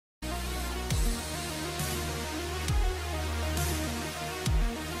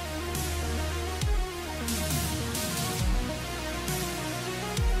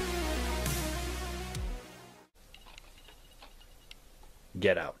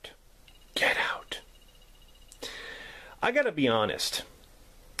Get Out. Get Out. I gotta be honest.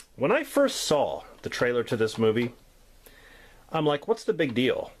 When I first saw the trailer to this movie, I'm like, what's the big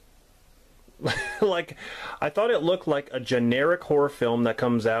deal? Like, I thought it looked like a generic horror film that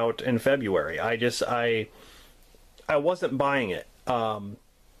comes out in February. I wasn't buying it.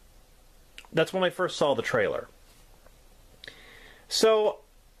 That's when I first saw the trailer. So,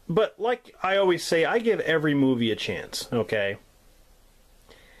 but like I always say, I give every movie a chance, okay?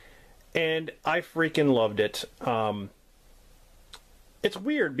 And I freaking loved it. It's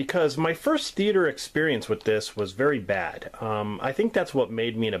weird because my first theater experience with this was very bad. I think that's what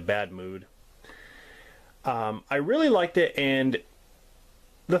made me in a bad mood. I really liked it, and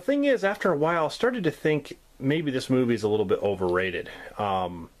the thing is, after a while, I started to think maybe this movie is a little bit overrated.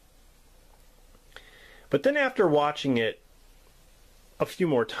 But then after watching it a few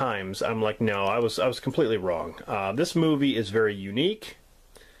more times, I'm like, no, I was completely wrong. This movie is very unique.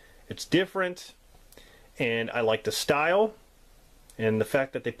 It's different, and I like the style and the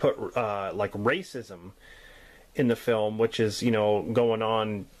fact that they put like racism in the film, which is, you know, going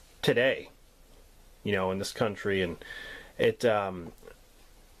on today, you know, in this country, and it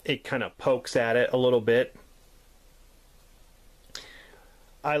kind of pokes at it a little bit.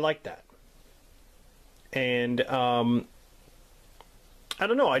 I like that. And I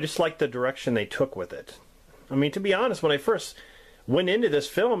don't know, I just like the direction they took with it. I mean, to be honest, when I first went into this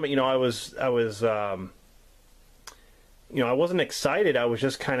film, you know, I was you know, I wasn't excited. I was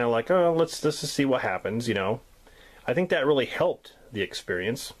just kind of like, oh, let's just see what happens, you know. I think that really helped the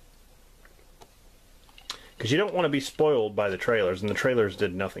experience, because you don't want to be spoiled by the trailers, and the trailers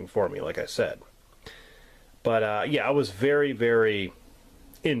did nothing for me, like I said. But yeah, I was very, very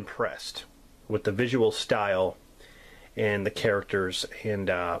impressed with the visual style and the characters, and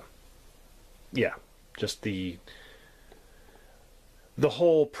yeah, just the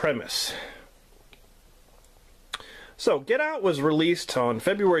whole premise. So, Get Out was released on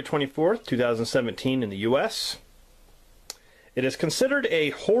February 24th, 2017 in the US. It is considered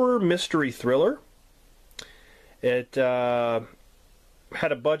a horror mystery thriller. It had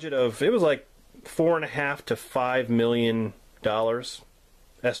a budget of, it was like $4.5 to $5 million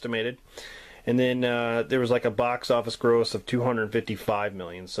estimated. And then there was like a box office gross of $255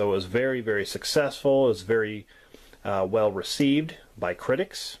 million. So it was very, very successful. It was very well received by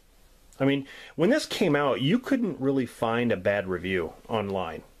critics. I mean, when this came out, you couldn't really find a bad review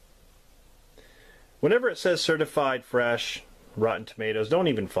online. Whenever it says certified fresh, Rotten Tomatoes, don't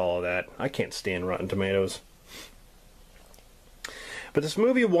even follow that. I can't stand Rotten Tomatoes. But this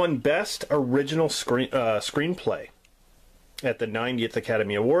movie won Best Original Screenplay at the 90th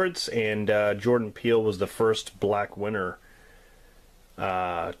Academy Awards, and Jordan Peele was the first black winner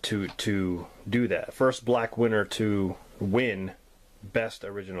to do that. First black winner to win Best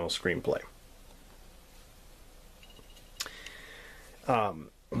Original Screenplay.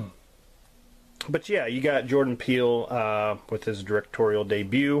 But yeah, you got Jordan Peele with his directorial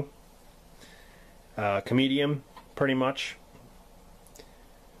debut. Comedian, pretty much,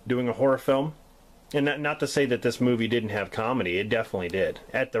 doing a horror film. And not to say that this movie didn't have comedy. It definitely did.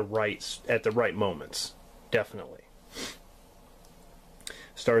 At the right moments. Definitely.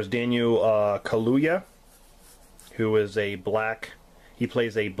 Stars Daniel Kaluuya, who is a black... He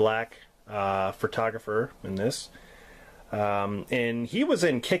plays a black photographer in this. And he was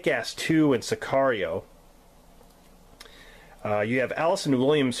in Kick-Ass 2 and Sicario. You have Allison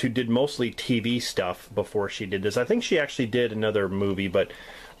Williams, who did mostly TV stuff before she did this. I think she actually did another movie, but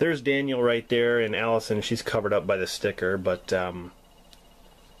there's Daniel right there, and Allison, she's covered up by the sticker. But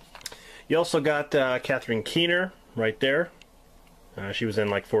you also got Catherine Keener right there. She was in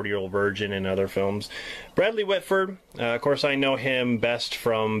like 40-Year-Old Virgin and other films. Bradley Whitford, of course I know him best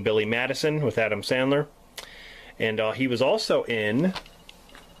from Billy Madison with Adam Sandler. And he was also in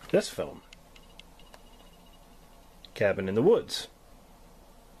this film, Cabin in the Woods.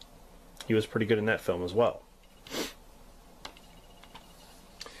 He was pretty good in that film as well.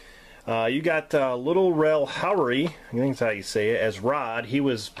 You got Little Rel Howery, I think that's how you say it, as Rod. He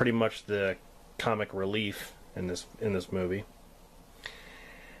was pretty much the comic relief in this movie.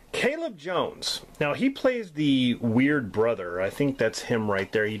 Caleb Jones. Now, he plays the weird brother. I think that's him right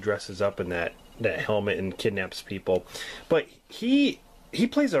there. He dresses up in that helmet and kidnaps people. But he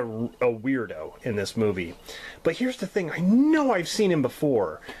plays a weirdo in this movie. But here's the thing. I know I've seen him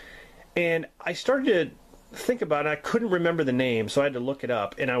before. And I started to think about it. I couldn't remember the name, so I had to look it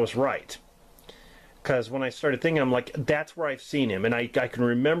up. And I was right. Because when I started thinking, I'm like, that's where I've seen him. And I can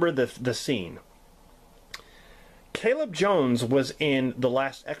remember the scene. Caleb Jones was in The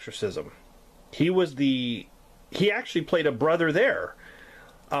Last Exorcism. He actually played a brother there.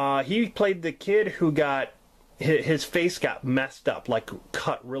 He played the kid who got his face got messed up, like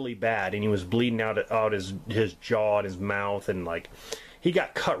cut really bad, and he was bleeding out his jaw and his mouth, and like he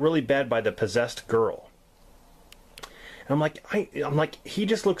got cut really bad by the possessed girl. And I'm like, he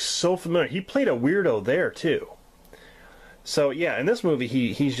just looks so familiar. He played a weirdo there too. So yeah, in this movie,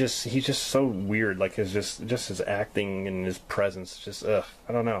 he's just so weird. Like just his acting and his presence, just I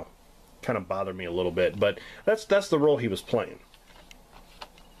don't know, kind of bothered me a little bit. But that's the role he was playing.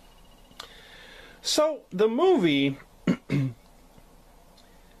 So the movie, you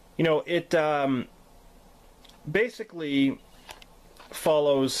know, it basically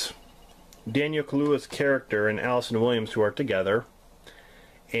follows Daniel Kaluuya's character and Allison Williams, who are together,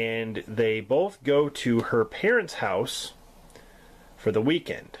 and they both go to her parents' house for the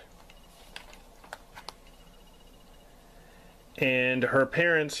weekend. And her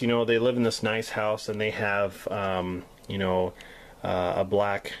parents, you know, they live in this nice house, and they have, you know, a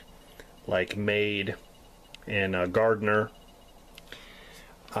black, like, maid and a gardener.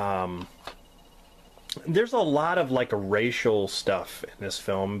 There's a lot of, like, racial stuff in this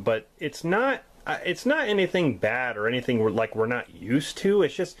film, but it's not anything bad or anything we're not used to.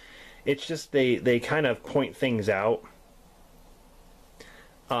 It's just they kind of point things out.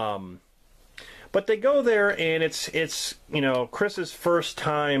 But they go there, and it's you know, Chris's first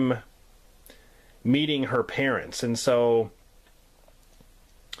time meeting her parents, and so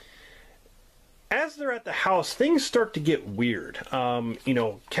as they're at the house, things start to get weird. You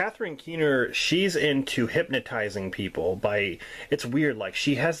know, Catherine Keener, she's into hypnotizing people by, it's weird, like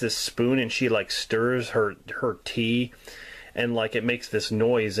she has this spoon and she like stirs her tea, and like it makes this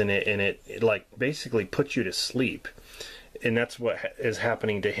noise, and it like basically puts you to sleep. And that's what is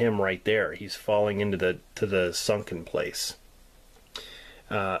happening to him right there. He's falling into the sunken place.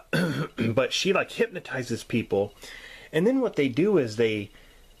 But she like hypnotizes people, and then what they do is they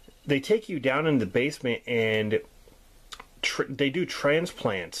take you down in the basement, and they do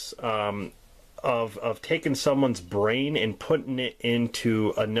transplants of taking someone's brain and putting it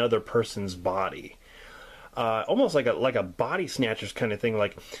into another person's body. Almost like a body snatchers kind of thing.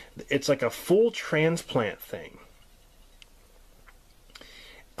 Like it's like a full transplant thing.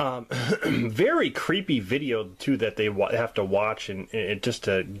 Very creepy video too that they have to watch, and just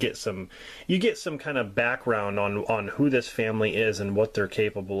to get some kind of background on who this family is and what they're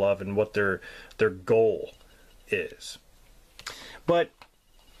capable of and what their goal is. But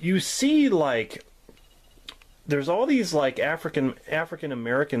you see, like, there's all these like African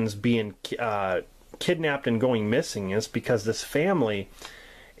Americans being kidnapped and going missing. It's because this family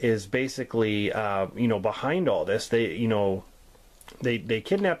is basically you know, behind all this. They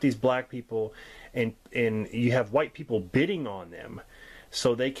kidnap these black people, and you have white people bidding on them,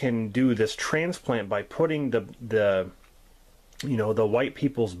 so they can do this transplant by putting the you know, the white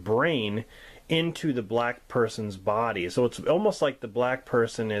people's brain into the black person's body. So it's almost like the black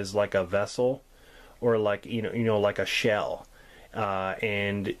person is like a vessel, or like you know like a shell,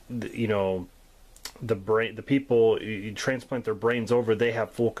 and you know, the people you transplant their brains over, they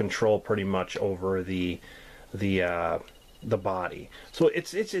have full control pretty much over the body. So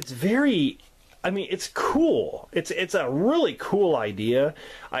it's very, I mean, it's cool. It's a really cool idea.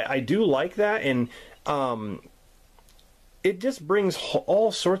 I do like that, and it just brings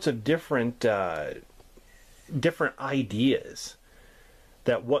all sorts of different ideas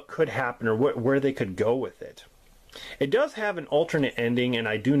that what could happen, or where they could go with it. It does have an alternate ending, and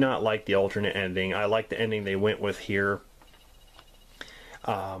I do not like the alternate ending. I like the ending they went with here.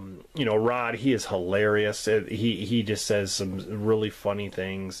 You know, Rod, he is hilarious. He just says some really funny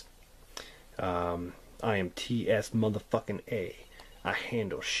things. I am TS motherfucking A. I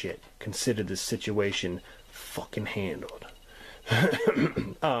handle shit. Consider this situation fucking handled.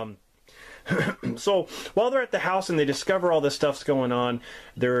 So while they're at the house and they discover all this stuff's going on,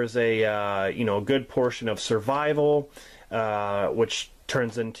 there is a you know, good portion of survival, which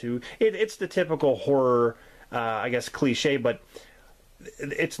turns into it's the typical horror, I guess, cliche, but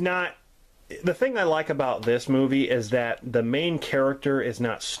it's not. The thing I like about this movie is that the main character is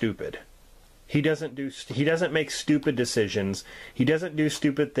not stupid. He doesn't make stupid decisions. He doesn't do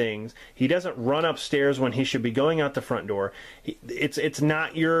stupid things. He doesn't run upstairs when he should be going out the front door. It's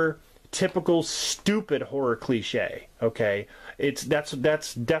not your typical stupid horror cliche. Okay, that's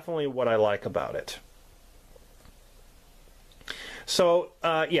definitely what I like about it. So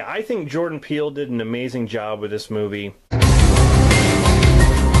yeah, I think Jordan Peele did an amazing job with this movie.